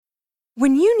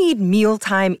When you need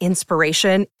mealtime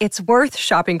inspiration, it's worth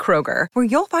shopping Kroger, where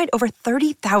you'll find over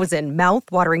 30,000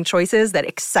 mouth-watering choices that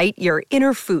excite your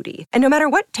inner foodie. And no matter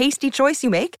what tasty choice you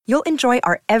make, you'll enjoy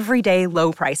our everyday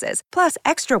low prices, plus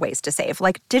extra ways to save,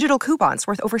 like digital coupons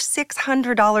worth over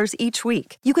 $600 each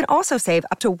week. You can also save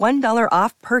up to $1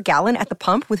 off per gallon at the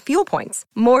pump with fuel points.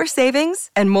 More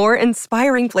savings and more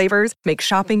inspiring flavors make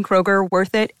shopping Kroger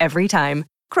worth it every time.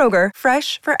 Kroger,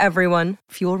 fresh for everyone.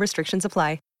 Fuel restrictions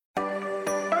apply.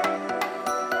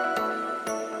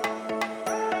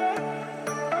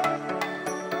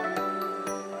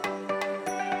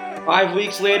 5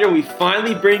 weeks later, we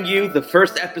finally bring you the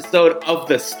first episode of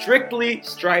the Strictly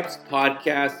Stripes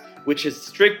podcast, which is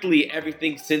strictly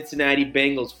everything Cincinnati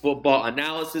Bengals football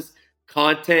analysis,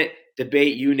 content,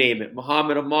 debate, you name it.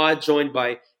 Muhammad Ahmad, joined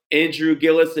by Andrew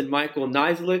Gillis and Michael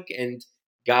Neislick. And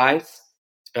guys,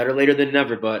 it's better later than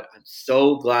never, but I'm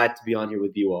so glad to be on here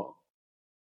with you all.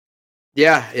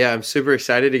 Yeah, I'm super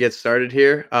excited to get started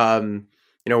here.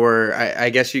 I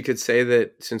guess you could say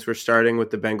that since we're starting with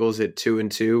the Bengals at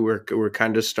 2-2, we're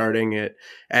kind of starting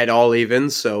at all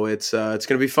evens. So it's going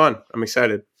to be fun. I'm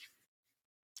excited.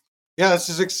 Yeah, this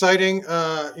is exciting.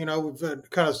 We've been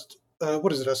kind of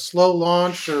a slow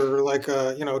launch, or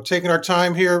taking our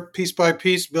time here, piece by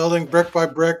piece, building brick by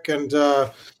brick, and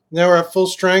now we're at full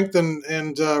strength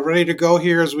and ready to go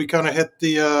here as we kind of hit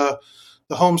the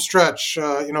home stretch,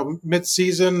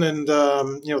 mid-season, and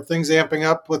things amping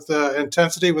up with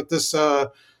intensity with this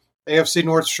AFC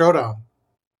North showdown.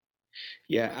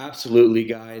 Yeah, absolutely,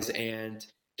 guys. And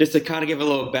just to kind of give a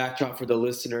little backdrop for the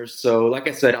listeners. So, like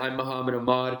I said, I'm Muhammad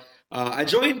Ahmad. I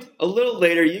joined a little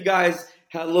later. You guys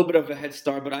had a little bit of a head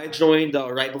start, but I joined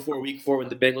right before Week 4 when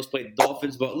the Bengals played the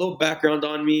Dolphins. But a little background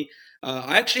on me.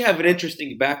 I actually have an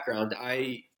interesting background.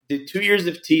 I did 2 years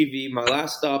of TV. My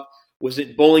last stop was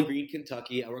in Bowling Green,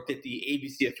 Kentucky. I worked at the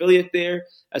ABC affiliate there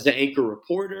as an anchor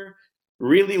reporter.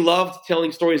 Really loved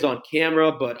telling stories on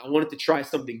camera, but I wanted to try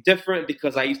something different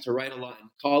because I used to write a lot in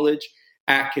college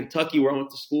at Kentucky, where I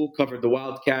went to school, covered the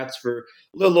Wildcats for a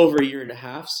little over a year and a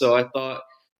half. So I thought,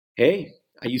 hey,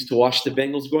 I used to watch the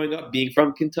Bengals growing up, being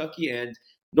from Kentucky, and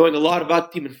knowing a lot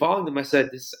about the team and following them, I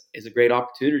said, this is a great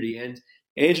opportunity. And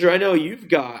Andrew, I know you've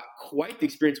got quite the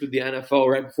experience with the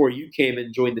NFL right before you came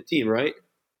and joined the team, right?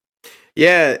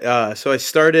 Yeah, so I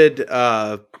started,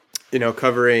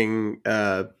 covering,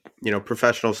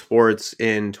 professional sports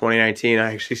in 2019.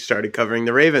 I actually started covering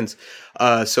the Ravens.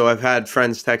 So I've had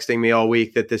friends texting me all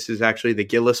week that this is actually the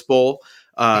Gillis Bowl.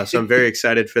 So I'm very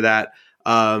excited for that.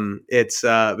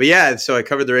 So I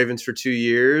covered the Ravens for 2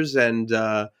 years, and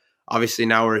obviously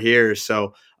now we're here.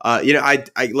 So, I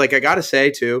gotta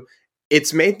say too,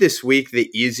 it's made this week the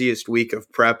easiest week of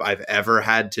prep I've ever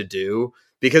had to do,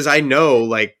 because I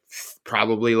know I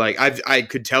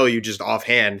could tell you just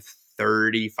offhand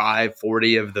 35,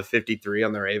 40 of the 53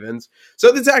 on the Ravens.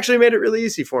 So that's actually made it really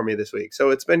easy for me this week.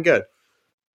 So it's been good.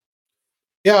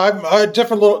 Yeah, I'm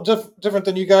different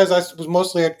than you guys. I was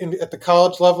mostly at the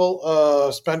college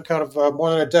level. Spent kind of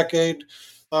more than a decade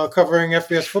covering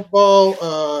FBS football.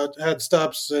 Had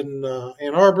stops in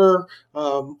Ann Arbor,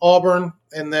 Auburn,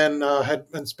 and then had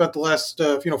spent the last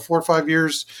 4 or 5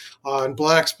 years in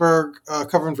Blacksburg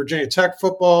covering Virginia Tech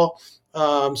football.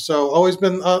 So always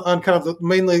been on kind of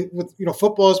mainly with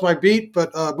football as my beat,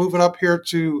 but moving up here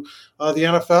to the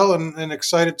NFL and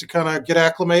excited to kind of get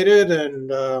acclimated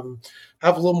and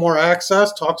have a little more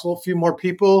access, talk to a few more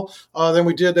people than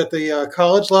we did at the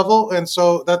college level, and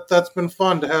so that's been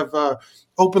fun to have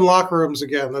open locker rooms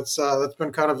again. That's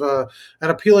been kind of an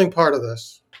appealing part of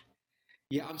this.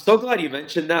 Yeah, I'm so glad you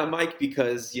mentioned that, Mike,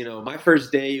 because, my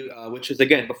first day, which was,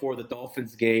 again, before the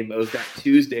Dolphins game, it was that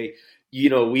Tuesday,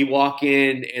 we walk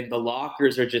in and the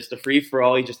lockers are just a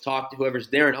free-for-all. You just talk to whoever's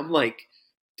there. And I'm like,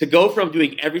 to go from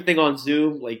doing everything on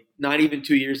Zoom, like not even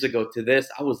 2 years ago, to this,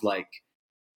 I was like,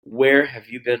 where have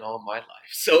you been all my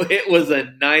life? So it was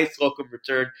a nice welcome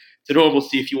return to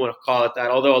normalcy, if you want to call it that,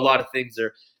 although a lot of things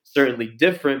are certainly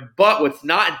different. But what's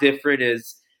not different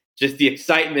is just the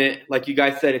excitement. Like you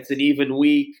guys said, it's an even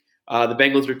week. The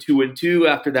Bengals are 2-2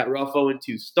 after that rough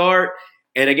 0-2 start.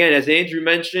 And again, as Andrew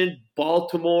mentioned,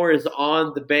 Baltimore is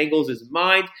on the Bengals'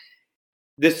 mind.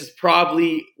 This is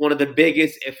probably one of the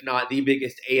biggest, if not the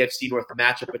biggest, AFC North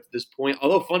matchup up to this point.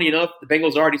 Although, funny enough, the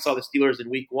Bengals already saw the Steelers in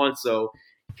Week 1, so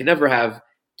you can never have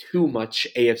too much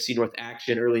AFC North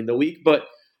action early in the week.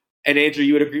 And Andrew,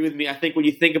 you would agree with me, I think when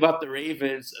you think about the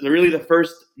Ravens, really the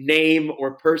first name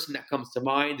or person that comes to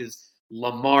mind is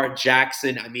Lamar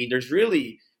Jackson. I mean, there's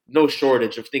really no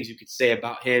shortage of things you could say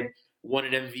about him. Won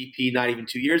an MVP not even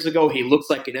 2 years ago. He looks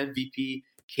like an MVP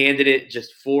candidate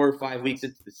just 4 or 5 weeks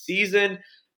into the season.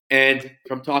 And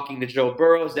from talking to Joe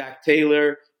Burrow, Zach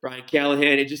Taylor, Brian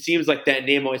Callahan, it just seems like that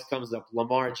name always comes up,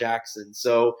 Lamar Jackson.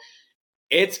 So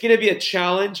it's going to be a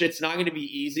challenge. It's not going to be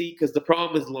easy because the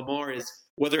problem with Lamar is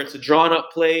whether it's a drawn-up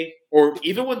play or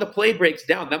even when the play breaks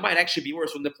down, that might actually be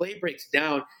worse. When the play breaks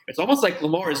down, it's almost like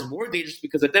Lamar is more dangerous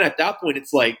because then at that point,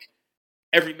 it's like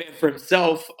every man for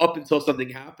himself up until something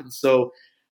happens. So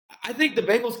I think the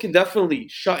Bengals can definitely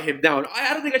shut him down.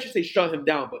 I don't think I should say shut him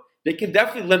down, but they can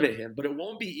definitely limit him. But it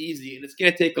won't be easy, and it's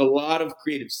going to take a lot of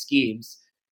creative schemes.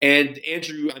 And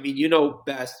Andrew, I mean, you know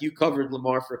best. You covered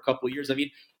Lamar for a couple of years. I mean,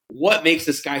 what makes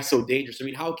this guy so dangerous? I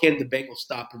mean, how can the Bengals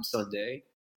stop him Sunday?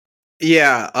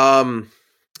 Yeah.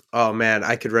 Oh man,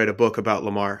 I could write a book about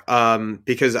Lamar.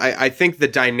 Because I think the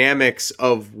dynamics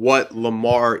of what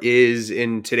Lamar is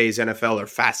in today's NFL are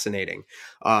fascinating.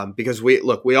 Because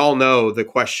we all know the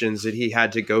questions that he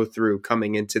had to go through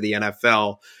coming into the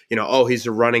NFL. You know, oh, he's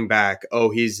a running back.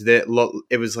 Oh,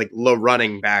 it was like low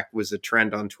running back was a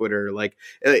trend on Twitter. Like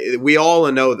we all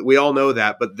know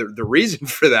that. But the reason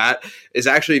for that is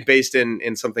actually based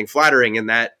in something flattering, in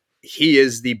that he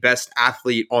is the best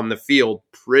athlete on the field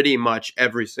pretty much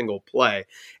every single play.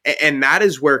 And that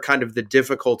is where kind of the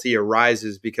difficulty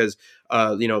arises because,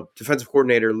 defensive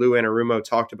coordinator Lou Anarumo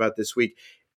talked about this week.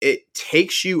 It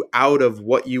takes you out of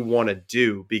what you want to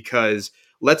do because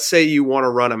let's say you want to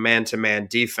run a man-to-man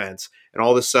defense and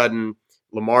all of a sudden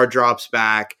Lamar drops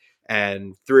back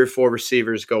and 3 or 4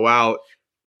 receivers go out,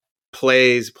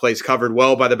 plays covered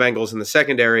well by the Bengals in the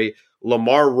secondary.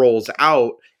 Lamar rolls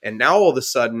out, and now all of a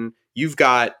sudden you've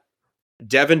got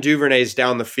Devin Duvernay's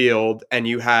down the field, and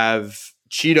you have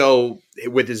Cheeto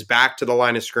with his back to the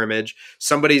line of scrimmage.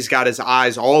 Somebody's got his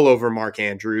eyes all over Mark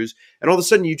Andrews, and all of a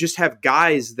sudden you just have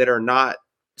guys that are not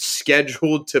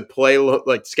scheduled to play,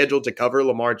 like scheduled to cover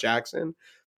Lamar Jackson,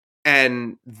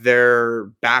 and their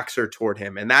backs are toward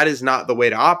him. And that is not the way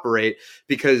to operate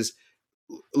because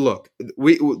look,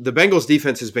 the Bengals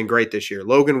defense has been great this year.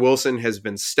 Logan Wilson has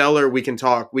been stellar. We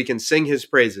can sing his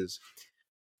praises.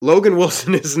 Logan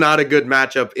Wilson is not a good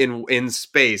matchup in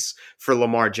space for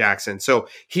Lamar Jackson. So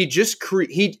he just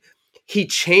he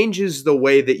changes the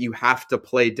way that you have to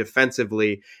play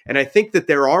defensively. And I think that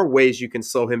there are ways you can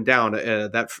slow him down.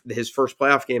 That his first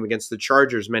playoff game against the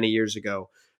Chargers many years ago,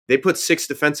 they put 6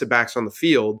 defensive backs on the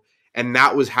field, and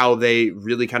that was how they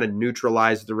really kind of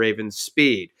neutralized the Ravens'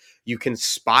 speed. You can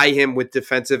spy him with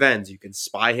defensive ends. You can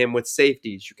spy him with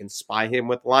safeties. You can spy him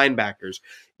with linebackers.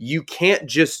 You can't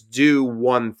just do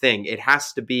one thing. It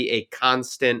has to be a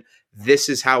constant, this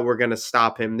is how we're going to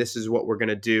stop him. This is what we're going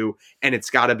to do. And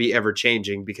it's got to be ever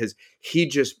changing because he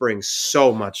just brings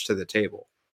so much to the table.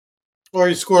 Or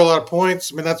you score a lot of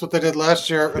points. I mean, that's what they did last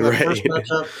year in the first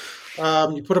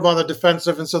matchup. You put him on the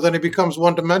defensive, and so then he becomes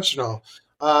one-dimensional.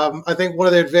 I think one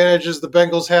of the advantages the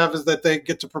Bengals have is that they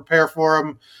get to prepare for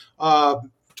him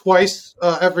twice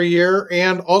every year,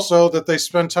 and also that they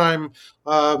spend time.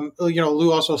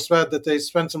 Lou also said that they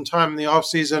spend some time in the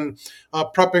offseason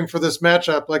prepping for this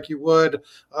matchup like you would.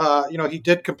 He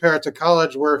did compare it to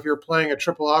college, where if you're playing a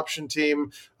triple option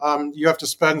team, you have to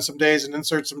spend some days and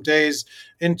insert some days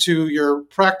into your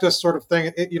practice sort of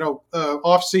thing,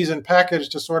 off-season package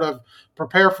to sort of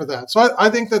prepare for that. So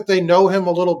I think that they know him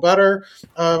a little better.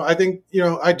 I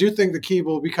do think the key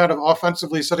will be kind of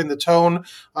offensively setting the tone.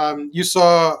 You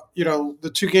saw,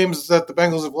 the 2 games that the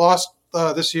Bengals have lost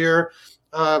this year.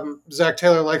 Zach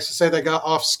Taylor likes to say they got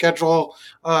off schedule.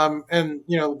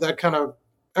 That kind of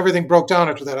everything broke down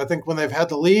after that. I think when they've had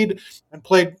the lead and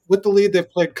played with the lead, they've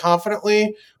played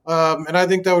confidently. And I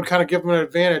think that would kind of give them an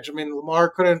advantage. I mean, Lamar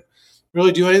couldn't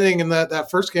really do anything in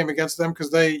that first game against them because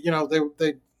they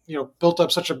built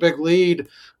up such a big lead.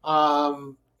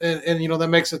 And that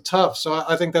makes it tough. So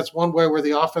I think that's one way where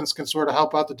the offense can sort of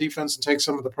help out the defense and take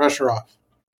some of the pressure off.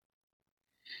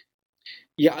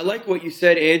 Yeah, I like what you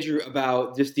said, Andrew,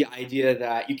 about just the idea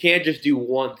that you can't just do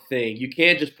one thing. You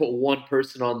can't just put one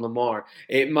person on Lamar.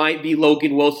 It might be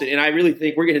Logan Wilson. And I really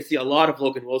think we're going to see a lot of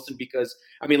Logan Wilson because,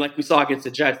 I mean, like we saw against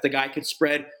the Jets, the guy could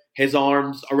spread his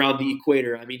arms around the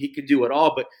equator. I mean, he could do it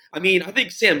all. But, I mean, I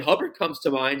think Sam Hubbard comes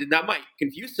to mind, and that might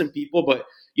confuse some people. But,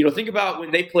 think about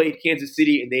when they played Kansas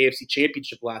City in the AFC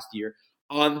Championship last year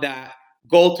on that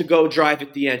goal-to-go drive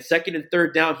at the end. 2nd and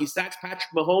 3rd down, he sacks Patrick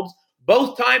Mahomes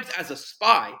both times as a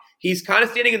spy. He's kind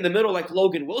of standing in the middle like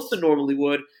Logan Wilson normally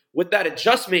would. With that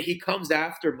adjustment, he comes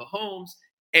after Mahomes,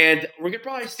 and we're going to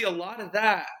probably see a lot of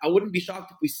that. I wouldn't be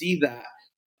shocked if we see that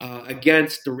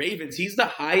against the Ravens. He's the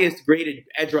highest graded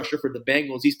edge rusher for the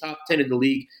Bengals. He's top 10 in the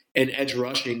league in edge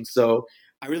rushing. So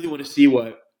I really want to see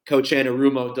what Coach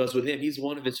Anarumo does with him. He's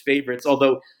one of his favorites,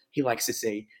 although he likes to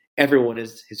say everyone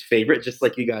is his favorite, just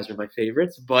like you guys are my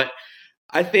favorites. But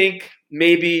I think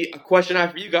maybe a question I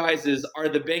have for you guys is, are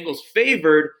the Bengals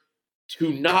favored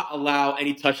to not allow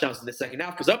any touchdowns in the second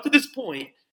half? Because up to this point,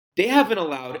 they haven't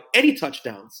allowed any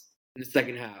touchdowns in the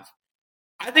second half.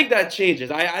 I think that changes.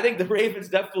 I think the Ravens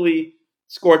definitely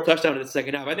scored a touchdown in the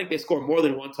second half. I think they scored more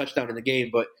than one touchdown in the game.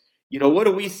 But, what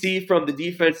do we see from the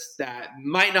defense that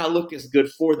might not look as good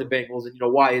for the Bengals? And,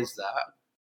 why is that?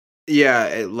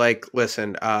 Yeah,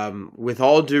 listen, with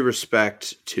all due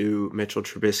respect to Mitchell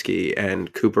Trubisky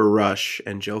and Cooper Rush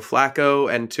and Joe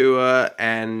Flacco and Tua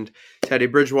and Teddy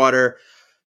Bridgewater,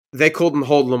 they couldn't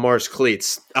hold Lamar's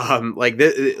cleats.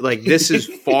 This is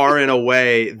far and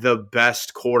away the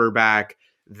best quarterback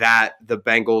that the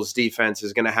Bengals defense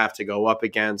is going to have to go up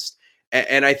against.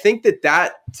 And I think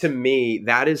that to me,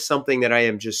 that is something that I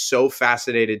am just so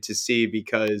fascinated to see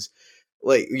because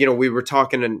we were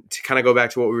talking, and to kind of go back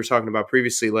to what we were talking about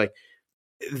previously,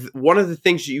 one of the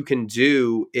things you can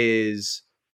do is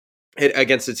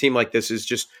against a team like this is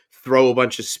just throw a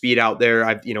bunch of speed out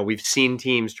there. We've seen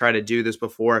teams try to do this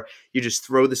before. You just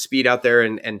throw the speed out there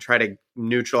and try to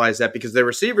neutralize that because their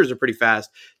receivers are pretty fast.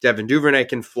 Devin Duvernay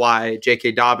can fly.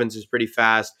 J.K. Dobbins is pretty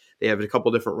fast. They have a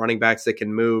couple different running backs that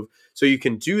can move. So you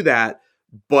can do that.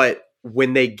 But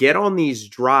when they get on these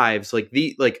drives,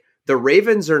 the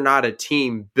Ravens are not a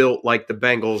team built like the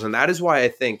Bengals, and that is why I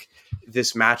think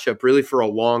this matchup really for a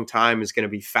long time is going to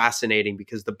be fascinating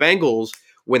because the Bengals,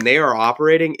 when they are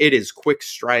operating, it is quick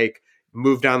strike,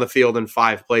 move down the field in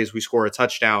 5 plays, we score a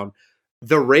touchdown.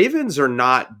 The Ravens are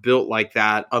not built like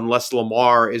that unless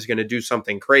Lamar is going to do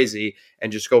something crazy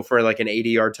and just go for an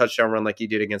 80-yard touchdown run like he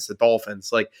did against the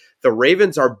Dolphins. The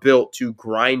Ravens are built to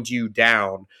grind you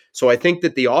down. So I think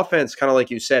that the offense, kind of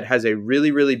like you said, has a really,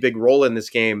 really big role in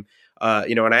this game.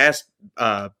 And I asked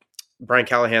Brian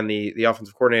Callahan, the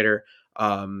offensive coordinator,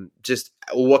 just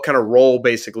what kind of role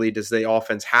basically does the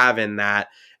offense have in that?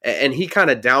 And he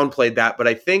kind of downplayed that, but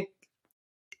I think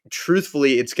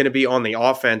truthfully it's going to be on the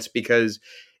offense because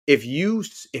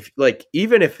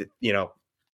even if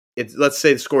it's, let's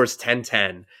say the score is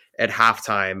 10-10 at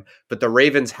halftime, but the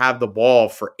Ravens have the ball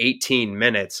for 18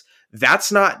 minutes,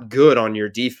 that's not good on your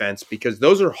defense because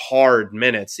those are hard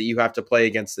minutes that you have to play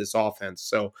against this offense.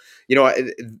 So,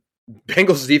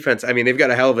 Bengals defense, they've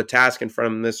got a hell of a task in front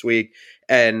of them this week.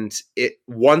 And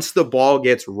once the ball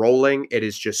gets rolling, it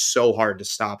is just so hard to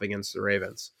stop against the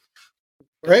Ravens.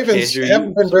 Ravens Andrew,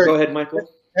 haven't been very. Go ahead, Michael.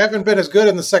 Haven't been as good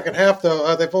in the second half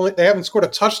though. They haven't scored a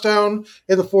touchdown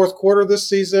in the fourth quarter this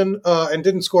season, and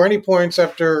didn't score any points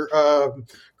after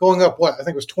going up. I think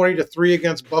it was 20-3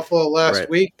 against Buffalo last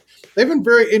week. They've been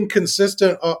very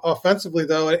inconsistent offensively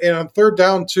though, and on third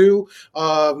down too,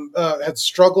 had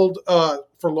struggled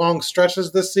for long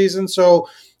stretches this season. So.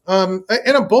 And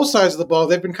on both sides of the ball,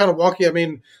 they've been kind of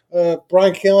wonky.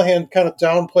 Brian Callahan kind of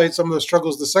downplayed some of the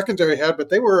struggles the secondary had, but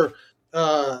they were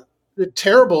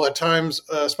terrible at times,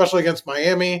 especially against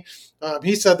Miami.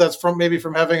 He said that's from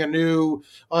having a new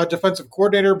defensive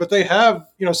coordinator, but they have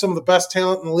some of the best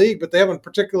talent in the league, but they haven't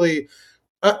particularly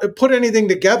put anything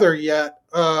together yet.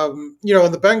 And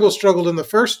the Bengals struggled in the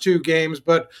first 2 games,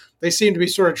 but they seem to be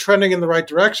sort of trending in the right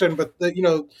direction. But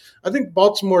I think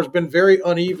Baltimore has been very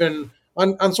uneven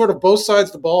on sort of both sides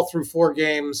of the ball through 4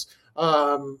 games.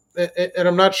 And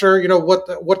I'm not sure,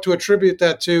 what to attribute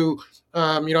that to.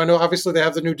 I know obviously they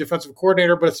have the new defensive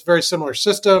coordinator, but it's a very similar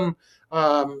system.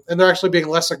 And they're actually being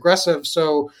less aggressive.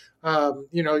 So,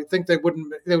 you think they would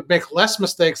make less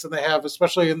mistakes than they have,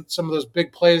 especially in some of those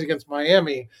big plays against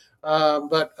Miami.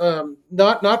 But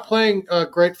not playing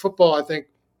great football, I think,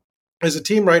 as a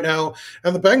team right now.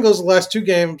 And the Bengals, the last 2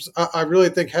 games, I really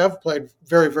think have played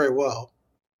very, very well.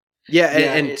 Yeah,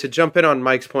 and to jump in on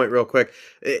Mike's point real quick,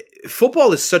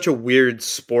 football is such a weird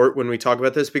sport when we talk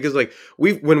about this because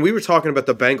when we were talking about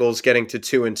the Bengals getting to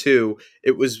 2-2,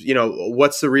 it was,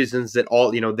 what's the reasons that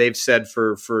all, they've said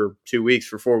for 2 weeks,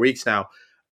 for 4 weeks now,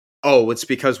 oh, it's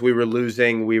because we were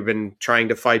losing, we've been trying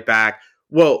to fight back.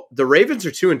 Well, the Ravens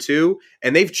are 2-2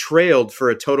 and they've trailed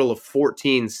for a total of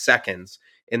 14 seconds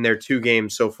in their 2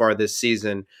 games so far this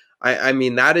season.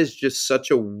 That is just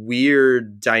such a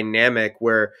weird dynamic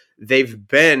where they've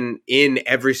been in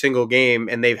every single game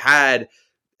and they've had,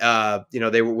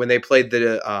 when they played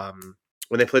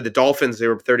the Dolphins, they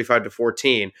were up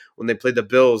 35-14. When they played the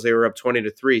Bills, they were up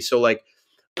 20-3. So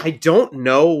I don't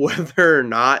know whether or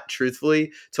not,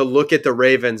 truthfully, to look at the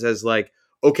Ravens as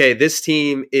okay, this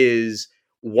team is,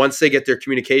 once they get their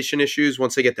communication issues,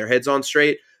 once they get their heads on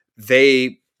straight,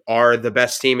 they are the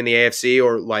best team in the AFC,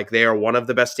 or they are one of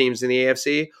the best teams in the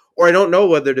AFC. Or I don't know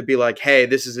whether to be hey,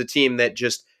 this is a team that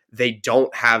just, they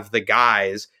don't have the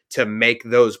guys to make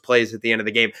those plays at the end of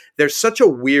the game. They're such a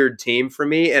weird team for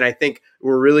me, and I think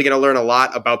we're really going to learn a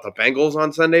lot about the Bengals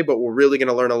on Sunday, but we're really going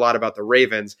to learn a lot about the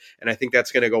Ravens, and I think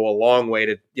that's going to go a long way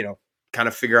to, kind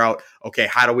of figure out, okay,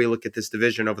 how do we look at this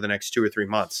division over the next 2 or 3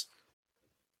 months?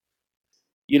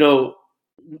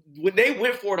 When they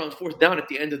went for it on fourth down at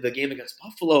the end of the game against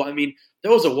Buffalo, I mean,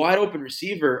 there was a wide open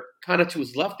receiver kind of to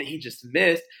his left that he just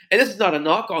missed. And this is not a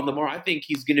knock on Lamar. I think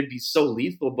he's going to be so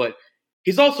lethal, but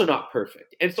he's also not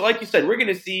perfect. And so, like you said, we're going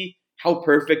to see how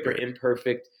perfect or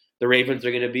imperfect the Ravens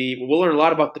are going to be. We'll learn a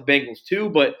lot about the Bengals too,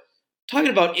 but talking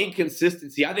about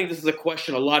inconsistency, I think this is a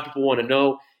question a lot of people want to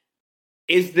know.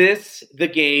 Is this the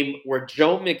game where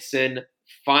Joe Mixon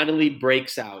finally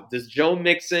breaks out? Does Joe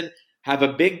Mixon have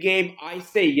a big game? I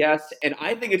say yes, and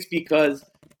I think it's because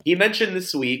he mentioned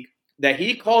this week that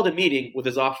he called a meeting with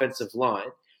his offensive line.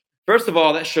 First of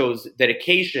all, that shows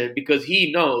dedication because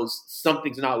he knows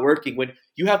something's not working. When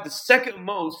you have the second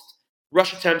most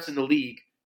rush attempts in the league,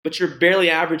 but you're barely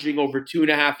averaging over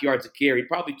 2.5 yards a carry,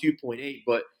 probably 2.8,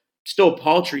 but still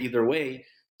paltry either way.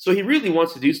 So he really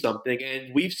wants to do something,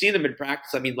 and we've seen him in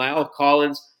practice. I mean, Lyle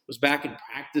Collins was back in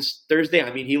practice Thursday.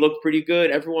 I mean, he looked pretty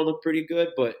good. Everyone looked pretty good,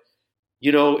 but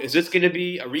is this going to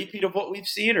be a repeat of what we've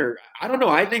seen? Or I don't know.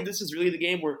 I think this is really the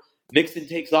game where Mixon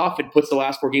takes off and puts the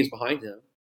last 4 games behind him.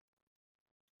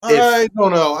 I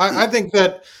don't know. I think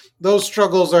that those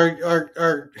struggles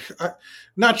are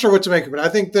not sure what to make of it. I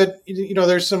think that,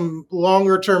 there's some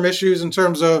longer term issues in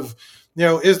terms of,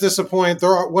 is this a point?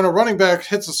 When a running back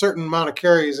hits a certain amount of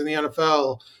carries in the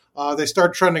NFL, they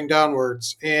start trending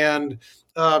downwards. And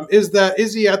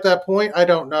is he at that point? I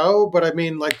don't know, but I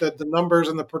mean, like the numbers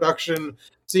and the production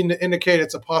seem to indicate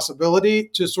it's a possibility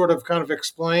to sort of kind of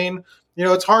explain.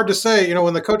 It's hard to say.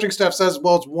 When the coaching staff says,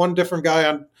 "Well, it's one different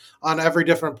guy on every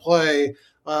different play,"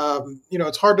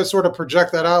 it's hard to sort of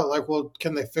project that out. Like, well,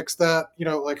 can they fix that?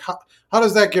 Like how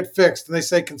does that get fixed? And they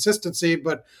say consistency,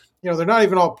 but they're not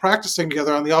even all practicing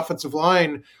together on the offensive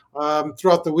line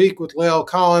throughout the week, with Lyle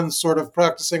Collins sort of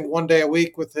practicing one day a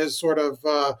week with his sort of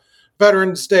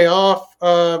Veterans Day off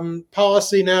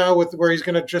policy now, with where he's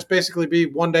going to just basically be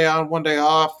one day on, one day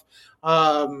off.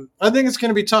 I think it's going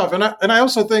to be tough, and I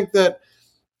also think that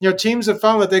teams have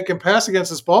found that they can pass against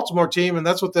this Baltimore team, and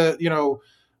that's what the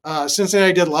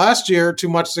Cincinnati did last year. Too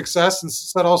much success and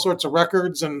set all sorts of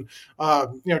records, and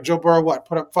Joe Burrow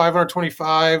put up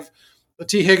 525. The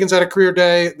T. Higgins had a career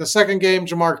day. The second game,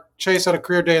 Jamar Chase had a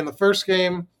career day in the first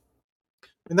game,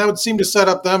 and that would seem to set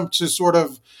up them to sort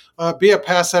of be a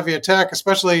pass-heavy attack,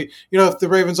 especially if the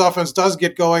Ravens' offense does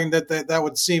get going. That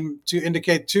would seem to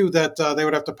indicate too that they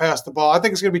would have to pass the ball. I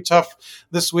think it's going to be tough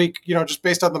this week, just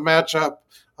based on the matchup.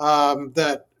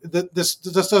 This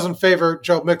doesnin favor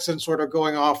Joe Mixon sort of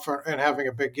going off and having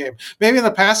a big game. Maybe in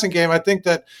the passing game, I think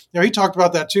that he talked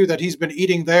about that too, that he's been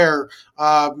eating there,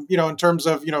 in terms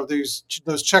of those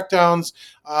checkdowns,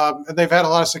 and they've had a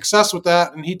lot of success with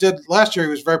that. And he did last year;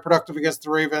 he was very productive against the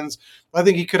Ravens. I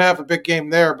think he could have a big game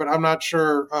there, but I'm not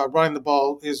sure running the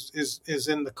ball is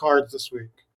in the cards this week,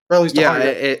 or at least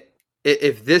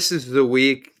if this is the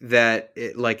week that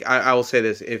I will say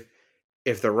this,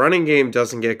 if the running game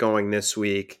doesn't get going this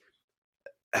week,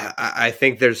 I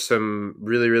think there's some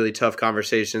really, really tough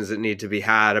conversations that need to be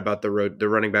had about the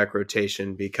running back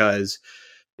rotation, because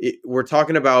we're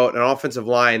talking about an offensive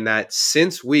line that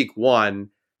since week 1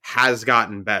 has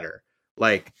gotten better.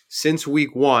 Like, since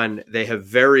week 1, they have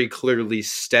very clearly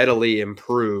steadily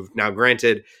improved. Now,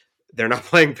 granted, they're not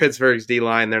playing Pittsburgh's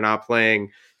D-line. They're not playing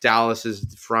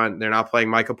Dallas's front. They're not playing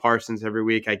Micah Parsons every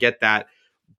week. I get that.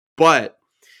 But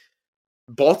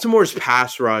Baltimore's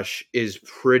pass rush is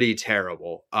pretty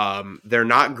terrible. They're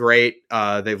not great.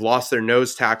 They've lost their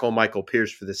nose tackle, Michael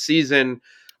Pierce, for the season.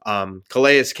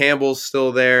 Calais Campbell's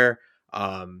still there.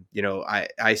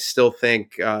 I still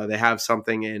think they have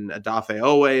something in Adafe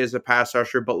Owe as a pass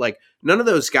rusher, but none of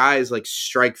those guys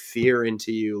strike fear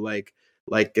into you like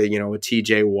a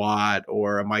TJ Watt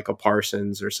or a Michael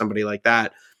Parsons or somebody like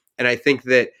that. And I think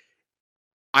that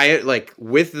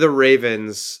with the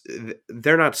Ravens,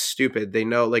 they're not stupid. They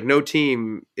know no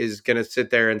team is going to sit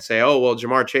there and say, "Oh, well,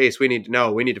 Jamar Chase, we need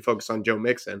to focus on Joe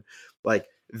Mixon."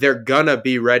 They're going to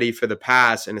be ready for the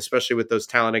pass. And especially with those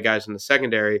talented guys in the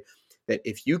secondary, that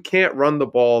if you can't run the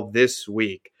ball this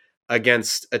week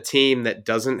against a team that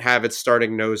doesn't have its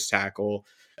starting nose tackle,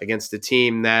 against a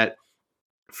team that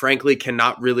frankly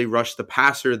cannot really rush the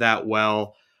passer that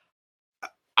well,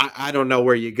 I don't know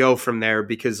where you go from there,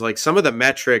 because some of the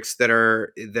metrics that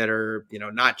are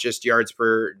not just yards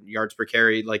per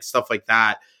carry, stuff like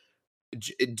that,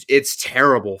 it's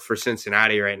terrible for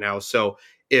Cincinnati right now. So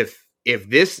if if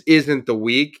this isn't the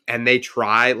week and they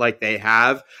try like they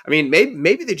have, I mean,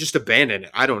 maybe they just abandon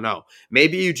it. I don't know.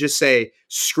 Maybe you just say,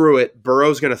 screw it.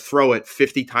 Burrow's going to throw it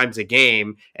 50 times a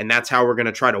game, and that's how we're going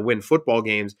to try to win football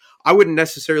games. I wouldn't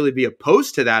necessarily be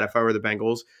opposed to that if I were the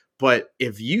Bengals. But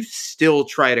if you still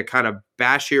try to kind of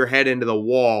bash your head into the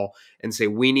wall and say,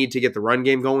 we need to get the run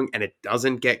game going, and it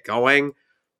doesn't get going,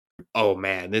 oh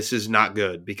man, this is not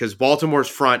good, because Baltimore's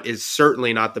front is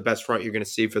certainly not the best front you're going to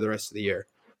see for the rest of the year.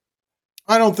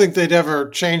 I don't think they'd ever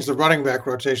change the running back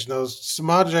rotation, though.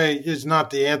 Samaje is not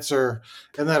the answer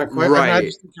in that equation. Right. I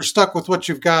just think you're stuck with what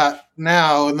you've got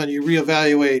now, and then you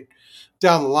reevaluate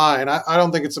down the line. I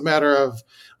don't think it's a matter of,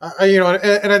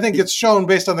 and I think it's shown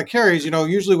based on the carries.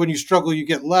 Usually when you struggle, you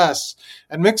get less.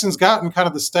 And Mixon's gotten kind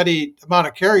of the steady amount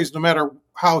of carries no matter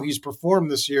how he's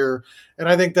performed this year. And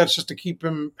I think that's just to keep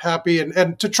him happy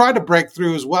and to try to break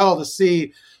through as well, to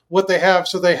see what they have.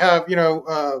 So they have,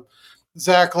 Taylor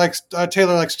likes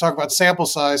to talk about sample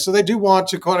size. So they do want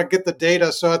to kind of get the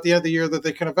data. So at the end of the year that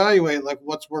they can evaluate like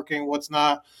what's working, what's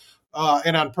not,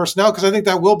 and on personnel, because I think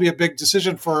that will be a big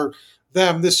decision for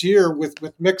them this year with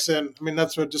Mixon. I mean,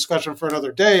 that's a discussion for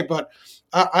another day, but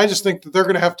I just think that they're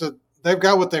going to have to, they've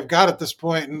got what they've got at this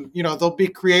point, and, they'll be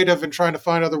creative in trying to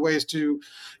find other ways to,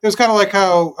 it was kind of like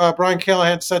how Brian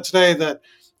Callahan said today that,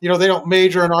 they don't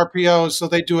major in RPOs, so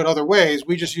they do it other ways.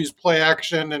 We just use play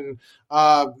action and,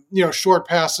 short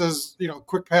passes,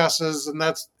 quick passes, and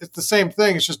it's the same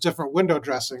thing. It's just different window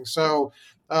dressing. So,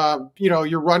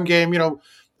 your run game,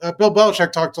 Bill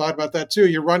Belichick talked a lot about that too.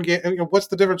 Your run game, what's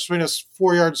the difference between a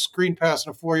 4-yard screen pass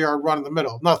and a 4-yard run in the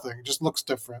middle? Nothing. It just looks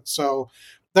different. So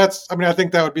I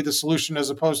think that would be the solution, as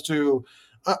opposed to,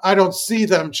 I don't see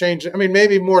them changing. I mean,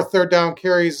 maybe more third down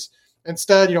carries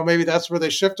instead, maybe that's where they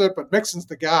shift it, but Mixon's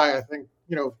the guy, I think,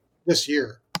 this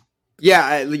year.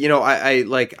 Yeah,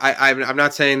 I'm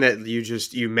not saying that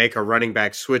you make a running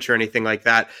back switch or anything like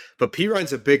that, but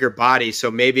Piron's a bigger body,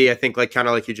 so maybe I think kind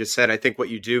of like you just said, I think what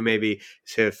you do maybe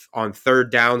is if on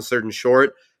third down, third and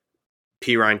short,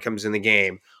 Piron comes in the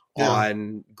game. Yeah.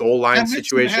 On goal line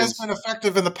situations, has been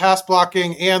effective in the pass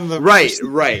blocking and the right.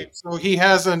 So he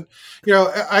hasn't,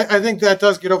 I think that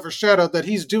does get overshadowed that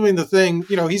he's doing the thing.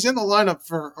 He's in the lineup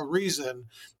for a reason,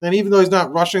 and even though he's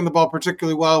not rushing the ball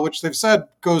particularly well, which they've said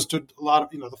goes to a lot of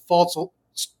the faults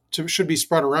should be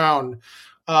spread around.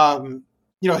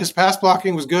 His pass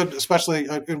blocking was good, especially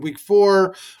in week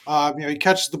 4. He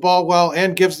catches the ball well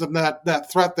and gives them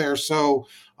that threat there. So.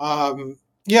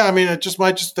 Yeah, I mean, they just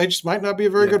might not be a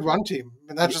very good run team,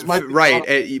 and that just might be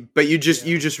right. But you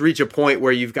just reach a point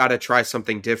where you've got to try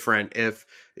something different if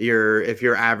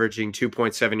you're averaging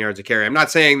 2.7 yards a carry. I'm not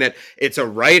saying that it's a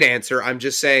right answer. I'm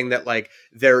just saying that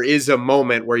there is a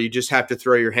moment where you just have to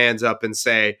throw your hands up and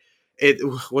say,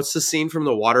 what's the scene from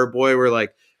The Water Boy where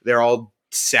they're all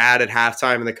sad at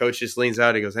halftime and the coach just leans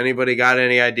out, he goes, anybody got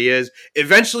any ideas?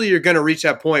 Eventually you're going to reach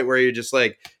that point where you're just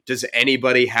does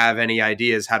anybody have any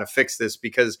ideas how to fix this?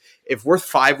 Because if we're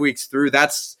 5 weeks through,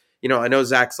 that's, I know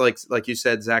Zach's like you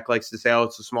said, Zach likes to say, oh,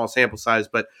 it's a small sample size,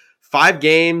 but 5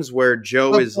 games where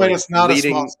Joe is not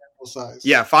leading. A small sample size.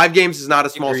 Yeah, 5 games is not a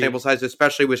small sample size,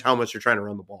 especially with how much you're trying to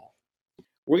run the ball.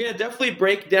 We're going to definitely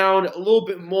break down a little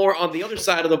bit more on the other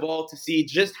side of the ball to see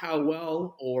just how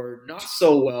well or not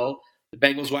so well the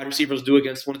Bengals wide receivers do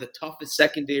against one of the toughest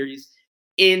secondaries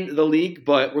in the league.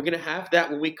 But we're going to have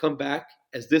that when we come back,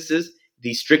 as this is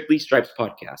the Strictly Stripes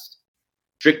podcast.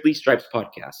 Strictly Stripes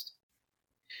podcast.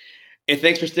 And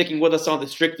thanks for sticking with us on the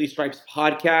Strictly Stripes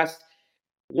podcast.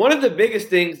 One of the biggest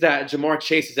things that Ja'Marr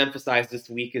Chase has emphasized this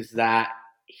week is that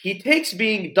he takes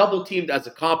being double-teamed as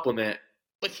a compliment,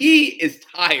 but he is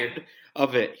tired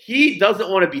of it. He doesn't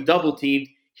want to be double-teamed.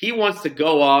 He wants to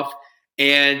go off.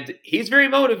 And he's very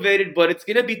motivated, but it's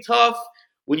going to be tough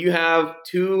when you have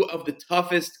 2 of the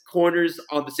toughest corners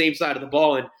on the same side of the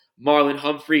ball, and Marlon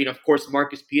Humphrey, and of course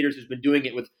Marcus Peters, who's been doing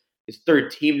it with his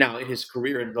 3rd team now in his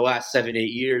career in the last 7-8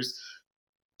 years.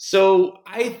 So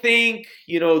I think,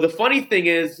 the funny thing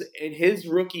is, in his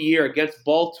rookie year against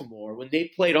Baltimore, when they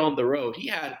played on the road, he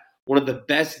had one of the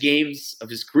best games of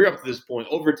his career up to this point,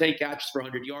 over 10 catches for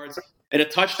 100 yards, and a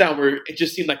touchdown where it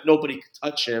just seemed like nobody could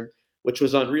touch him, which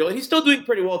was unreal. And he's still doing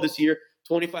pretty well this year,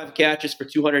 25 catches for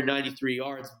 293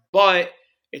 yards. But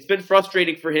it's been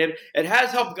frustrating for him. It has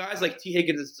helped guys like T.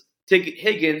 Higgins,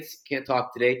 can't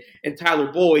talk today, and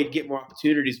Tyler Boyd get more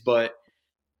opportunities. But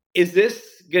is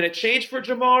this going to change for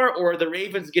Ja'Marr, or are the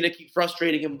Ravens going to keep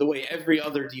frustrating him the way every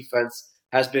other defense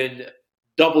has been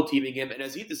double-teaming him? And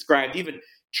as he described, even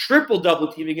triple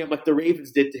double-teaming him like the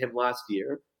Ravens did to him last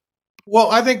year. Well,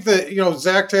 I think that,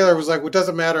 Zach Taylor was like, "What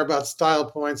doesn't matter about style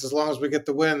points as long as we get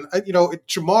the win."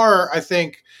 Jamar, I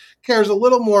think, cares a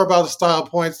little more about the style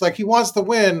points. Like, he wants to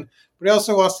win, but he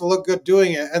also wants to look good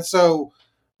doing it. And so,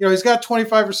 he's got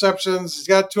 25 receptions. He's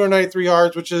got 293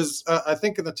 yards, which is, I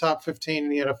think, in the top 15 in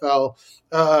the NFL.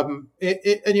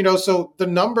 So the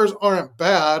numbers aren't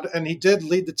bad. And he did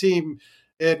lead the team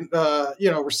in,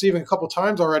 receiving a couple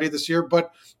times already this year.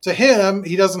 But to him,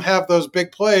 he doesn't have those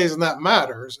big plays, and that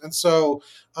matters. And so,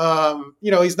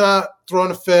 he's not throwing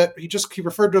a fit. He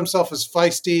referred to himself as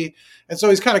feisty. And so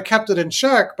he's kind of kept it in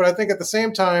check. But I think at the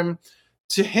same time,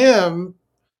 to him,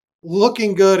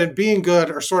 looking good and being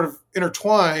good are sort of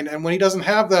intertwined. And when he doesn't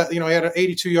have that, he had an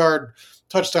 82-yard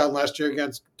touchdown last year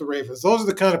against the Ravens. Those are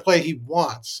the kind of play he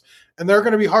wants. And they're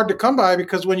going to be hard to come by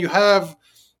because when you have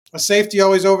a safety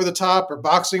always over the top or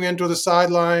boxing into the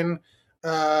sideline,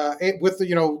 with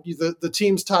the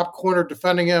team's top corner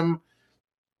defending him,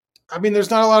 I mean, there's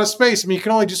not a lot of space. I mean, you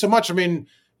can only do so much. I mean,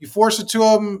 you force it to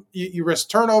him, you risk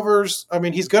turnovers. I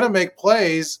mean, he's going to make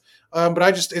plays, but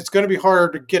it's going to be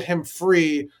harder to get him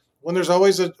free when there's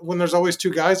always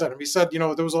two guys on him. He said,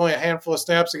 there was only a handful of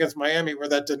snaps against Miami where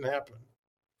that didn't happen.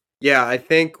 Yeah, I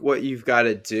think what you've got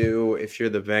to do if you're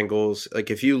the Bengals,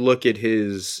 like if you look at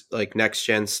his like next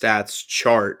gen stats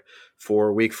chart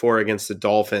for week 4 against the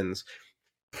Dolphins,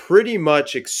 pretty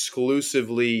much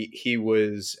exclusively he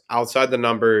was outside the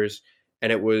numbers,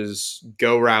 and it was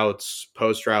go routes,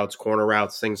 post routes, corner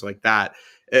routes, things like that.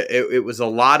 It was a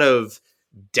lot of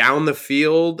down the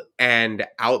field and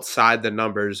outside the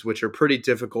numbers, which are pretty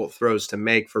difficult throws to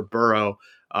make for Burrow.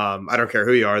 I don't care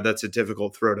who you are, that's a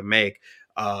difficult throw to make.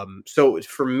 So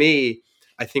for me,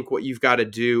 I think what you've got to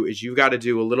do is you've got to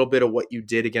do a little bit of what you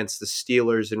did against the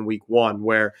Steelers in week 1,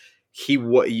 where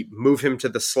you move him to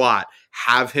the slot,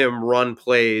 have him run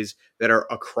plays that are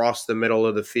across the middle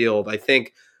of the field. I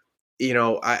think,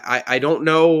 I don't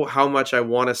know how much I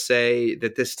want to say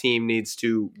that this team needs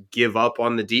to give up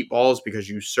on the deep balls, because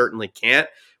you certainly can't.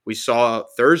 We saw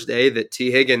Thursday that T.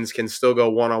 Higgins can still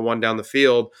go one-on-one down the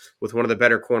field with one of the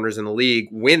better corners in the league,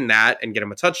 win that, and get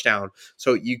him a touchdown.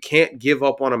 So you can't give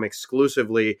up on him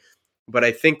exclusively. But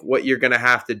I think what you're going to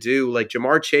have to do, like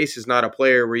Jamar Chase is not a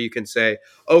player where you can say,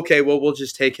 okay, well, we'll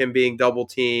just take him being double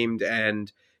teamed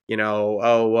and,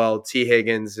 T.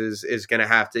 Higgins is going to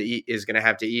have to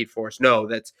eat for us. No,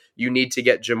 you need to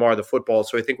get Jamar the football.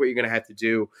 So I think what you're going to have to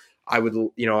do, I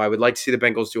would like to see the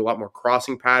Bengals do a lot more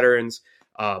crossing patterns.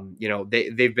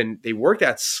 They worked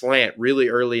at slant really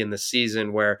early in the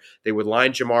season, where they would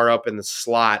line Jamar up in the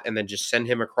slot and then just send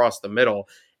him across the middle.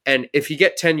 And if you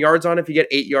get 10 yards on it, if you get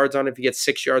 8 yards on it, if you get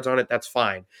 6 yards on it, that's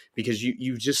fine, because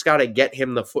you just got to get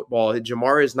him the football.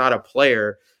 Jamar is not a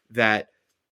player that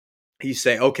you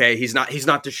say, okay, he's not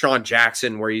Deshaun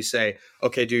Jackson, where you say,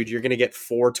 okay, dude, you're going to get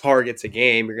 4 targets a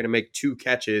game, you're going to make 2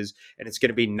 catches, and it's going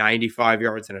to be 95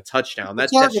 yards and a touchdown.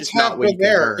 That's just not what you can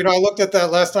earn. I looked at that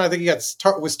last night. I think he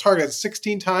was targeted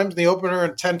 16 times in the opener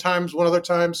and 10 times one other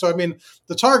time. So, I mean,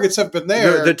 the targets have been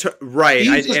there. Right,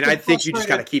 I think you just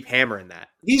got to keep hammering that.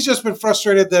 He's just been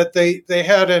frustrated that they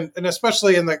had, and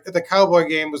especially in the Cowboy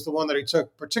game was the one that he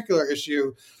took particular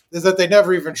issue, is that they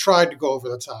never even tried to go over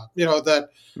the top. That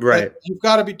you've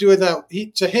got to be doing that.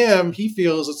 To him, he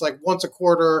feels it's like once a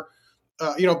quarter.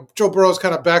 Joe Burrow's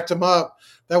kind of backed him up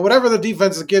that whatever the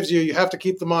defense gives you, you have to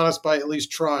keep them honest by at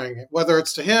least trying, whether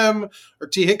it's to him or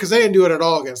T. because they didn't do it at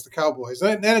all against the Cowboys,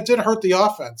 and it did hurt the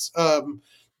offense.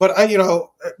 But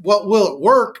what will it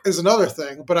work is another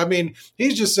thing. But I mean,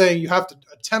 he's just saying you have to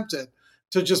attempt it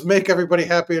to just make everybody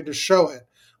happy and to show it.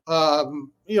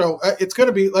 It's going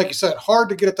to be, like you said, hard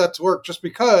to get that to work, just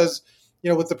because,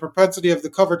 with the propensity of the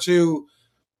cover 2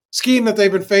 scheme that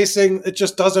they've been facing, it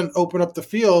just doesn't open up the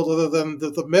field other than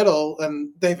the middle. And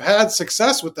they've had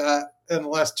success with that in the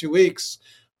last 2 weeks,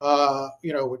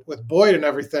 with Boyd and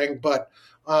everything. But,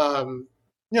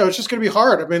 it's just going to be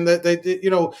hard. I mean, they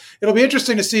it'll be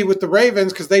interesting to see with the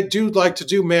Ravens, because they do like to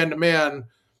do man-to-man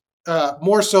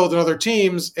more so than other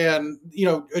teams. And,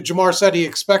 Jamar said he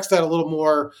expects that a little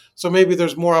more. So maybe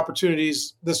there's more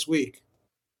opportunities this week.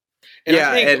 And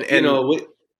I think,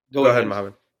 go ahead,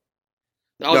 Mohammed.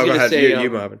 I was going to say, you,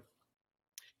 Mohammed.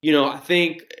 I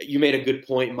think you made a good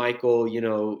point, Michael.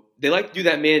 They like to do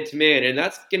that man-to-man, and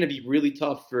that's going to be really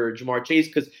tough for Jamar Chase,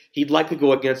 because he'd like to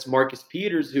go against Marcus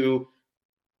Peters, who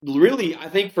really, I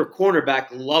think for cornerback,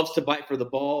 loves to bite for the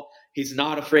ball. He's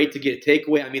not afraid to get a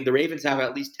takeaway. I mean, the Ravens have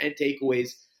at least 10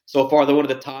 takeaways so far. They're one of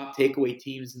the top takeaway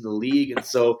teams in the league. And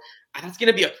so that's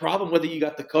going to be a problem whether you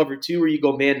got the cover 2 or you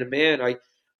go man-to-man. I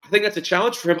think that's a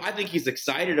challenge for him. I think he's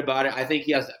excited about it. I think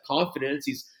he has that confidence.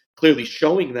 He's clearly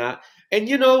showing that. And,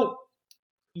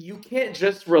 you can't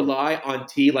just rely on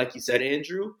T, like you said,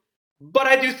 Andrew. But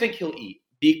I do think he'll eat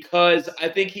because I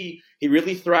think he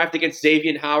really thrived against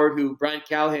Xavier Howard, who Brian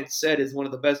Callahan said is one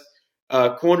of the best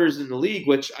corners in the league.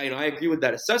 Which I agree with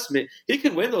that assessment. He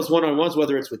can win those one-on-ones,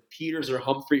 whether it's with Peters or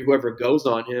Humphrey, whoever goes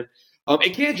on him.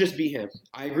 It can't just be him.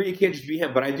 I agree, it can't just be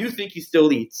him. But I do think he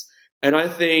still eats, and I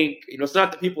think it's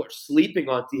not that people are sleeping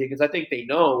on T Higgins. I think they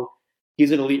know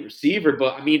he's an elite receiver.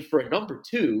 But I mean, for a number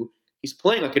two. He's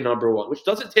playing like a number one, which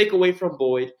doesn't take away from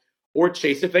Boyd or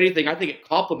Chase. If anything, I think it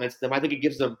complements them. I think it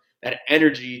gives them that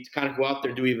energy to kind of go out there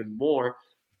and do even more.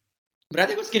 But I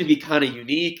think what's going to be kind of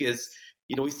unique is,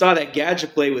 we saw that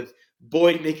gadget play with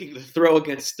Boyd making the throw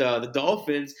against the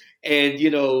Dolphins. And,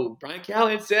 Brian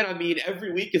Callahan said,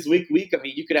 every week is week.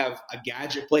 You could have a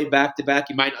gadget play back to back.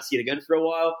 You might not see it again for a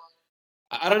while.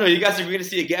 I don't know. You guys are going to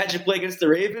see a gadget play against the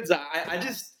Ravens?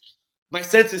 My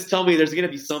senses tell me there's going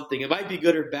to be something. It might be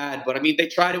good or bad, but they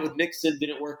tried it with Mixon,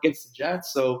 didn't work against the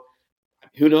Jets, so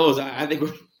who knows? I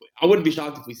think I wouldn't be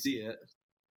shocked if we see it.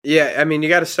 Yeah, you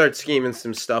got to start scheming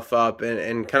some stuff up,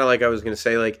 and kind of like I was going to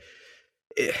say,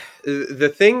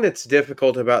 the thing that's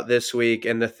difficult about this week,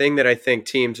 and the thing that I think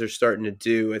teams are starting to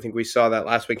do, I think we saw that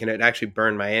last week, and it actually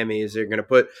burned Miami, is they're going to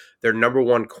put their number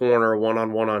one corner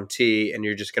one-on-one on T, and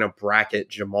you're just going to bracket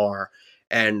Jamar.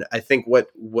 And I think what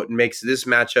makes this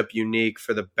matchup unique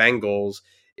for the Bengals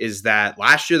is that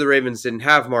last year the Ravens didn't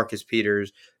have Marcus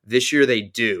Peters. This year they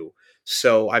do.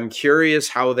 So I'm curious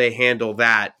how they handle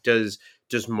that. Does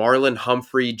Marlon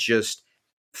Humphrey just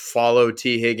follow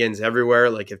T. Higgins everywhere?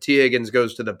 Like if T. Higgins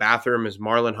goes to the bathroom, is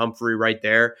Marlon Humphrey right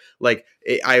there?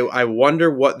 I wonder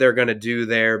what they're going to do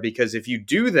there, because if you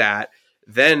do that,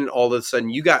 then all of a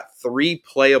sudden you got three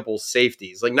playable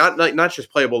safeties, not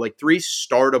just playable, three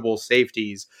startable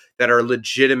safeties that are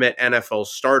legitimate NFL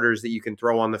starters that you can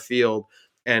throw on the field.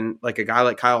 And like a guy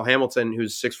like Kyle Hamilton,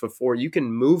 who's 6'4", you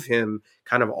can move him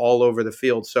kind of all over the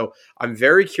field. So I'm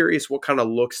very curious what kind of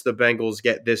looks the Bengals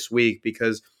get this week,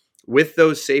 because with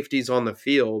those safeties on the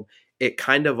field, it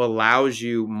kind of allows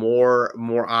you more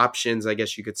options, I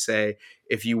guess you could say,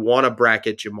 if you want to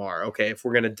bracket Jamar. Okay, if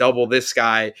we're going to double this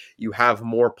guy, you have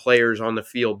more players on the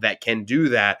field that can do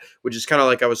that, which is kind of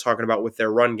like I was talking about with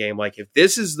their run game. Like if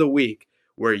this is the week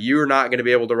where you're not going to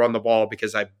be able to run the ball,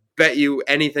 because I bet you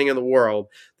anything in the world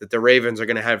that the Ravens are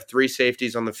going to have three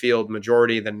safeties on the field,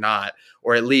 majority than not,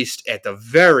 or at the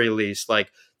very least,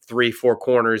 3-4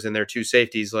 corners and their two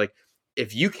safeties.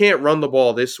 If you can't run the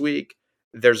ball this week,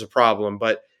 there's a problem.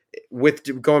 But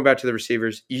with going back to the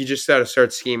receivers, you just got to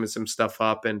start scheming some stuff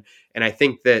up. And I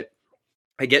think that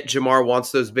I get Jamar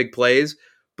wants those big plays,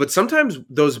 but sometimes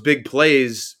those big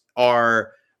plays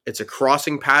it's a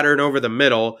crossing pattern over the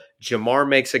middle. Jamar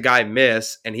makes a guy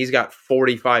miss, and he's got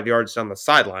 45 yards down the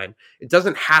sideline. It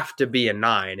doesn't have to be a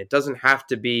 9. It doesn't have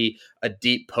to be a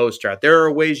deep post route. There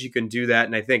are ways you can do that,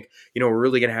 and I think we're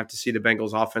really going to have to see the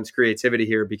Bengals' offense creativity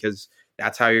here, because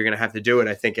that's how you're going to have to do it,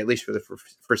 I think, at least for the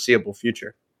foreseeable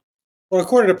future. Well,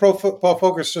 according to Pro Football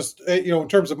Focus, just in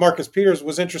terms of Marcus Peters,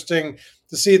 was interesting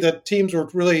to see that teams were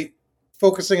really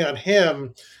focusing on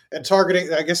him and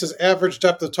targeting. I guess his average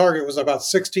depth of target was about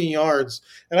 16 yards.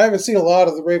 And I haven't seen a lot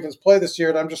of the Ravens play this year,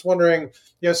 and I'm just wondering,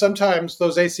 sometimes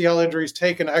those ACL injuries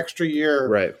take an extra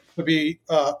year to be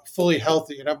fully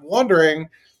healthy. And I'm wondering,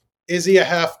 is he a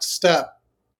half step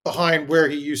behind where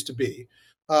he used to be?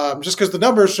 Just because the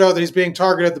numbers show that he's being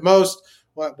targeted the most,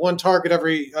 one target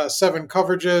every 7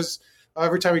 coverages.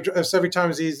 Every time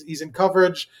he's in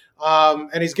coverage,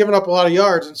 and he's given up a lot of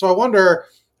yards. And so I wonder,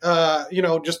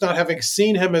 just not having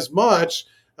seen him as much,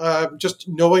 just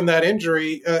knowing that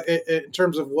injury in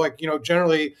terms of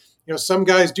generally, some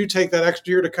guys do take that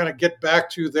extra year to kind of get back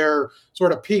to their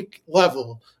sort of peak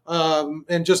level.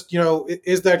 And just,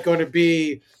 is that going to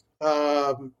be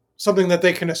something that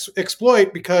they can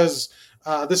exploit? Because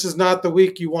this is not the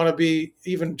week you want to be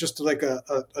even just like a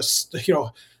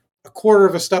quarter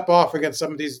of a step off against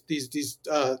some of these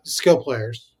skill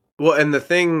players. Well, and the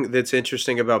thing that's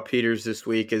interesting about Peters this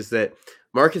week is that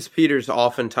Marcus Peters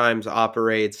oftentimes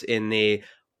operates in the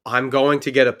I'm going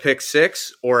to get a pick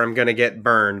 6 or I'm going to get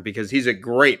burned, because he's a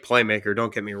great playmaker,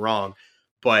 don't get me wrong.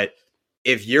 But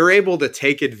if you're able to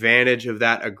take advantage of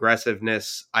that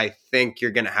aggressiveness, I think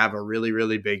you're going to have a really,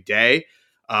 really big day.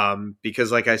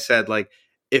 Because like I said,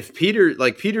 if Peters that's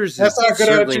is not a good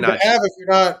certainly attitude not to have if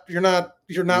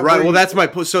you're not right. Well, that's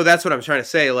what I'm trying to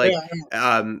say.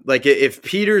 If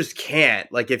Peters can't,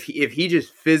 if he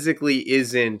just physically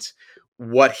isn't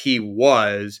what he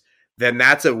was, then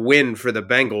that's a win for the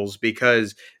Bengals,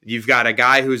 because you've got a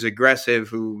guy who's aggressive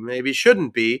who maybe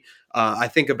shouldn't be. I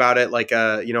think about it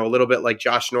a little bit like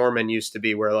Josh Norman used to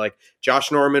be, where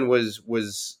Josh Norman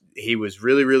was he was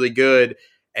really, really good.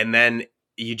 And then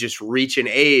you just reach an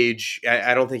age.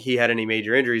 I don't think he had any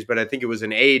major injuries, but I think it was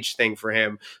an age thing for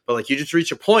him. But like you just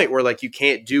reach a point where like you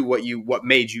can't do what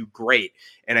made you great.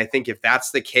 And I think if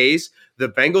that's the case, the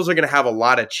Bengals are going to have a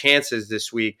lot of chances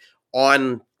this week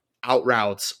on out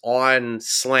routes, on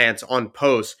slants, on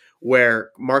posts,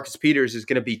 where Marcus Peters is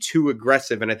going to be too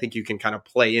aggressive. And I think you can kind of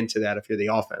play into that if you're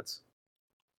the offense.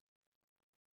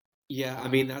 Yeah, I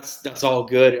mean that's all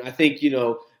good. I think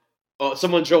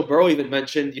someone Joe Burrow even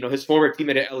mentioned his former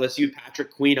teammate at LSU,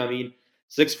 Patrick Queen. I mean,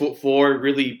 6'4",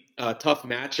 really tough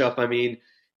matchup. I mean,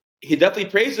 he definitely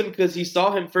praised him because he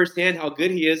saw him firsthand how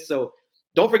good he is. So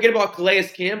don't forget about Calais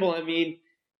Campbell. I mean,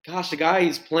 gosh, the guy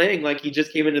he's playing like he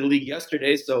just came into the league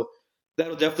yesterday. So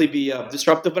that'll definitely be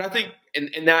disruptive. But I think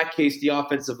in that case, the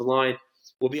offensive line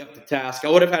will be up to task. I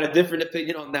would have had a different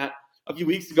opinion on that a few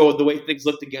weeks ago with the way things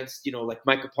looked against, like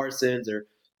Micah Parsons or,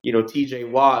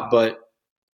 TJ Watt. But,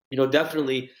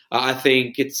 definitely I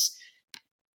think it's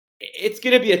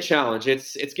going to be a challenge.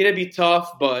 It's going to be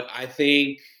tough, but I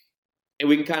think and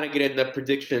we can kind of get into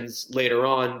predictions later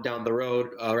on down the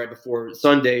road, right before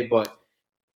Sunday. But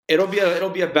it'll be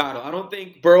a battle. I don't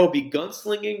think Burrow will be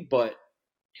gunslinging, but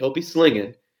he'll be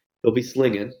slinging. He'll be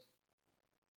slinging.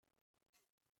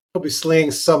 He'll be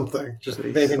slinging something. Just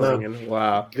maybe not.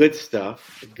 Wow. Good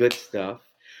stuff. Good stuff.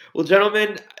 Well,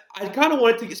 gentlemen, I kind of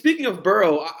wanted to. Speaking of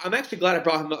Burrow, I'm actually glad I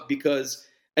brought him up because,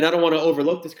 and I don't want to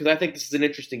overlook this because I think this is an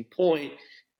interesting point.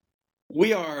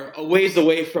 We are a ways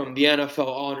away from the NFL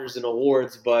honors and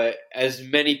awards, but as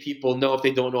many people know, if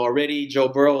they don't know already, Joe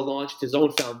Burrow launched his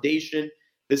own foundation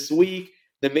this week.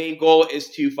 The main goal is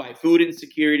to fight food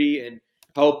insecurity and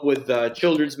help with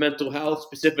children's mental health,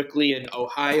 specifically in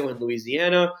Ohio and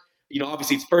Louisiana.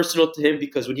 Obviously it's personal to him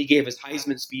because when he gave his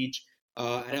Heisman speech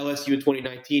at LSU in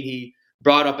 2019, he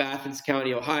brought up Athens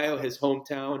County, Ohio, his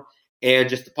hometown, and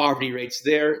just the poverty rates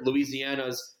there.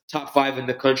 Louisiana's top 5 in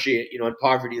the country, in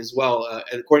poverty as well,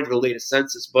 according to the latest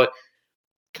census. But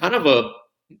kind of a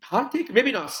hot take,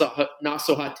 maybe not so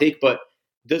hot take, but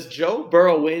does Joe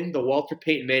Burrow win the Walter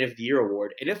Payton Man of the Year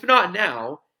award? And if not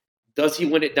now, does he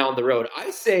win it down the road?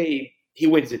 I say he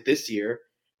wins it this year.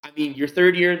 I mean, your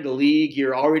third year in the league,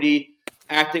 you're already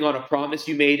acting on a promise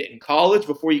you made in college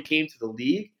before you came to the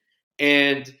league.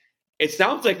 And it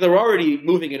sounds like they're already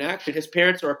moving in action. His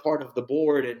parents are a part of the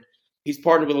board, and he's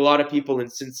partnered with a lot of people in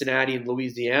Cincinnati and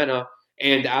Louisiana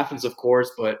and Athens, of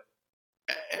course, but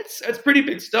it's pretty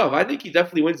big stuff. I think he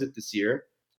definitely wins it this year.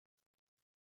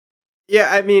 Yeah,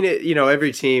 I mean,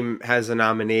 every team has a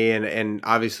nominee, and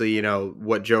obviously,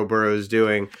 what Joe Burrow is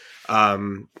doing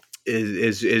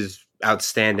is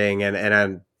outstanding,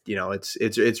 and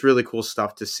it's really cool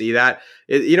stuff to see that.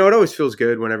 It always feels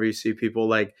good whenever you see people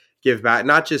like give back,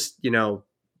 not just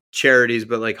charities,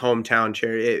 but like hometown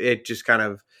charity. It just kind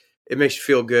of it makes you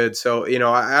feel good. So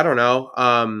I don't know.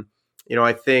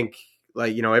 I think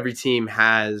like every team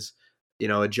has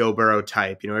a Joe Burrow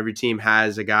type. Every team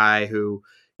has a guy who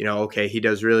okay, he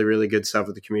does really, really good stuff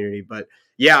with the community. But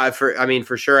yeah,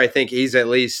 for sure, I think he's at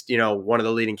least one of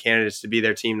the leading candidates to be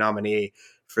their team nominee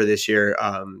for this year.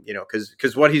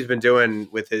 Because what he's been doing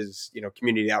with his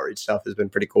community outreach stuff has been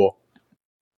pretty cool.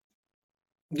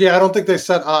 Yeah, I don't think they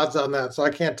set odds on that, so I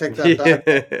can't take that back.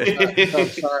 I'm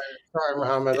sorry,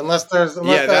 Mohammed.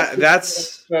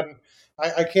 That's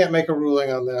I can't make a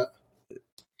ruling on that.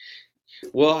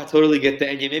 Well, I totally get that.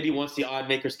 And yeah, maybe once the odd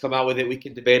makers come out with it, we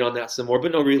can debate on that some more.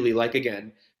 But no, really, like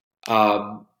again,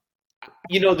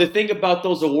 the thing about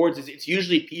those awards is it's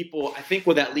usually people, I think,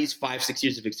 with at least 5-6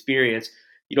 years of experience.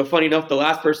 Funny enough, the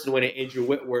last person to win it, Andrew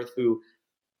Whitworth, who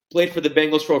played for the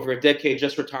Bengals for over a decade,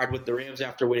 just retired with the Rams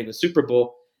after winning the Super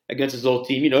Bowl against his old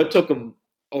team. It took him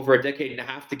over a decade and a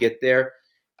half to get there.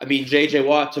 I mean, J.J.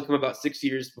 Watt took him about 6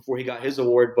 years before he got his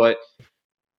award, but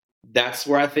that's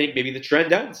where I think maybe the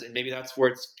trend ends, and maybe that's where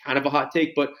it's kind of a hot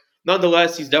take. But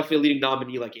nonetheless, he's definitely a leading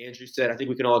nominee, like Andrew said. I think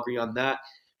we can all agree on that.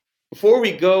 Before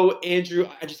we go, Andrew,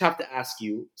 I just have to ask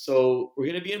you. So we're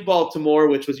going to be in Baltimore,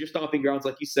 which was your stomping grounds,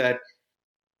 like you said.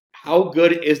 How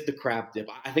good is the crab dip?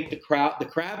 I think the crab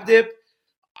dip,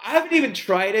 I haven't even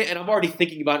tried it, and I'm already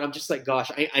thinking about it. I'm just like,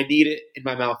 gosh, I need it in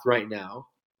my mouth right now.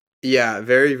 Yeah,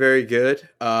 very, very good.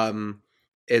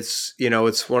 It's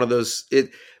one of those.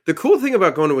 The cool thing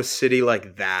about going to a city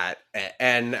like that,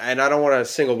 and I don't want to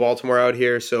single Baltimore out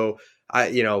here, so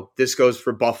this goes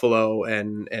for Buffalo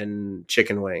and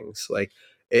chicken wings. Like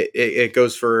it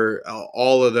goes for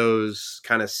all of those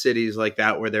kind of cities like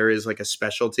that where there is like a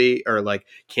specialty, or like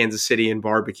Kansas City and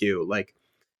barbecue. Like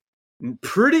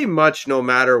pretty much no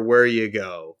matter where you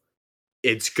go,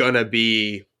 it's gonna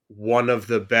be one of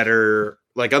the better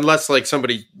Like, unless like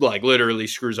somebody like literally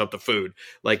screws up the food,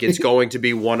 like it's going to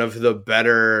be one of the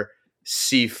better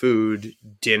seafood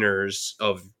dinners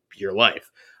of your life.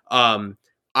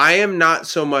 I am not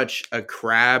so much a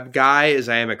crab guy as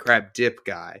I am a crab dip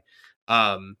guy.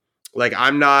 Like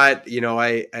I'm not,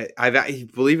 I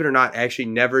believe it or not, actually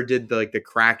never did the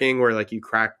cracking where like you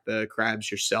crack the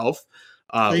crabs yourself.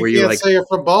 So you where can't you like, say you're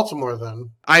from Baltimore then.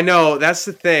 I know that's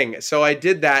the thing. So I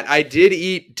did that. I did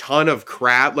eat ton of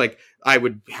crab. Like I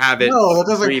would have it No, that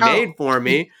doesn't pre-made count. for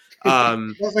me.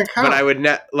 Doesn't count. But I would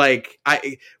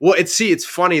it's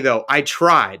funny though. I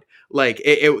tried. Like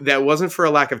that wasn't for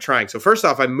a lack of trying. So first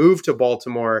off, I moved to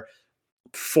Baltimore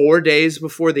 4 days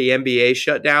before the NBA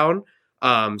shut down.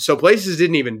 So places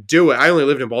didn't even do it. I only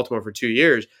lived in Baltimore for 2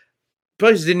 years.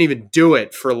 Places didn't even do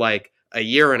it for like a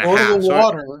year and a half. Go to the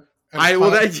water. I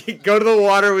will then go to the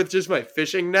water with just my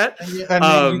fishing net. And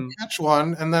then you catch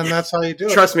one, and then that's how you do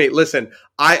it. Trust me. Listen,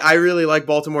 I really like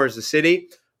Baltimore as a city.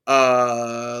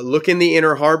 Look in the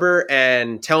Inner Harbor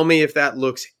and tell me if that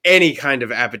looks any kind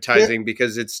of appetizing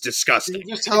because it's disgusting.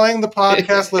 You're just telling the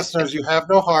podcast listeners you have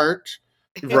no heart.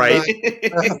 Right.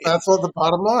 That's what the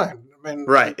bottom line. I mean,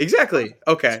 right. Exactly.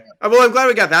 Okay. Well, I'm glad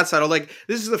we got that settled. Like,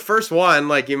 this is the first one.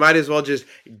 Like, you might as well just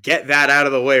get that out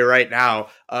of the way right now.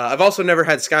 I've also never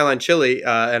had Skyline chili,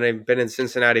 and I've been in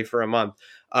Cincinnati for a month.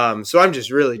 So I'm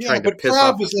just really trying to piss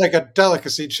off. Crab is like a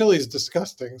delicacy. Chili is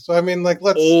disgusting. So I mean, like,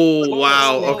 let's. Oh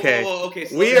wow! Okay, okay.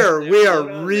 We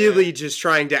are really just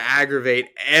trying to aggravate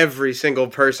every single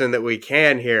person that we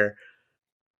can here.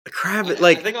 The crab,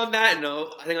 like. I think on that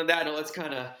note, let's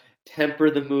kind of temper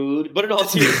the mood. But in all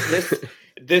seriousness,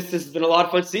 this has been a lot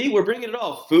of fun. See, we're bringing it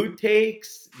all. Food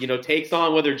takes, takes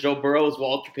on whether Joe Burrow is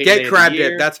Walter Payton. Get crab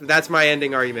dip. That's my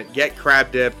ending argument. Get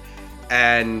crab dip.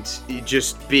 And you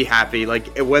just be happy,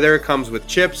 like whether it comes with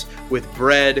chips, with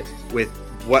bread, with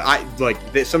what I like.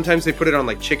 Sometimes they put it on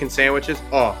like chicken sandwiches.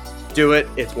 Oh, do it!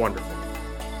 It's wonderful.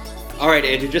 All right,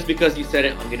 Andrew. Just because you said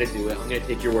it, I'm gonna do it. I'm gonna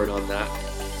take your word on that.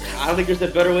 I don't think there's a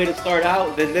better way to start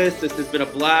out than this. This has been a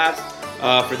blast.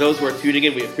 For those who are tuning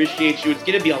in, we appreciate you. It's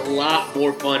gonna be a lot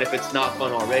more fun if it's not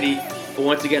fun already. But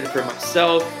once again, for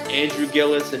myself, Andrew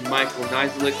Gillis, and Michael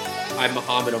Nizelik, I'm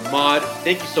Muhammad Ahmad.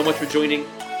 Thank you so much for joining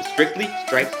the Strictly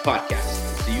Stripes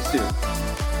podcast. See you soon.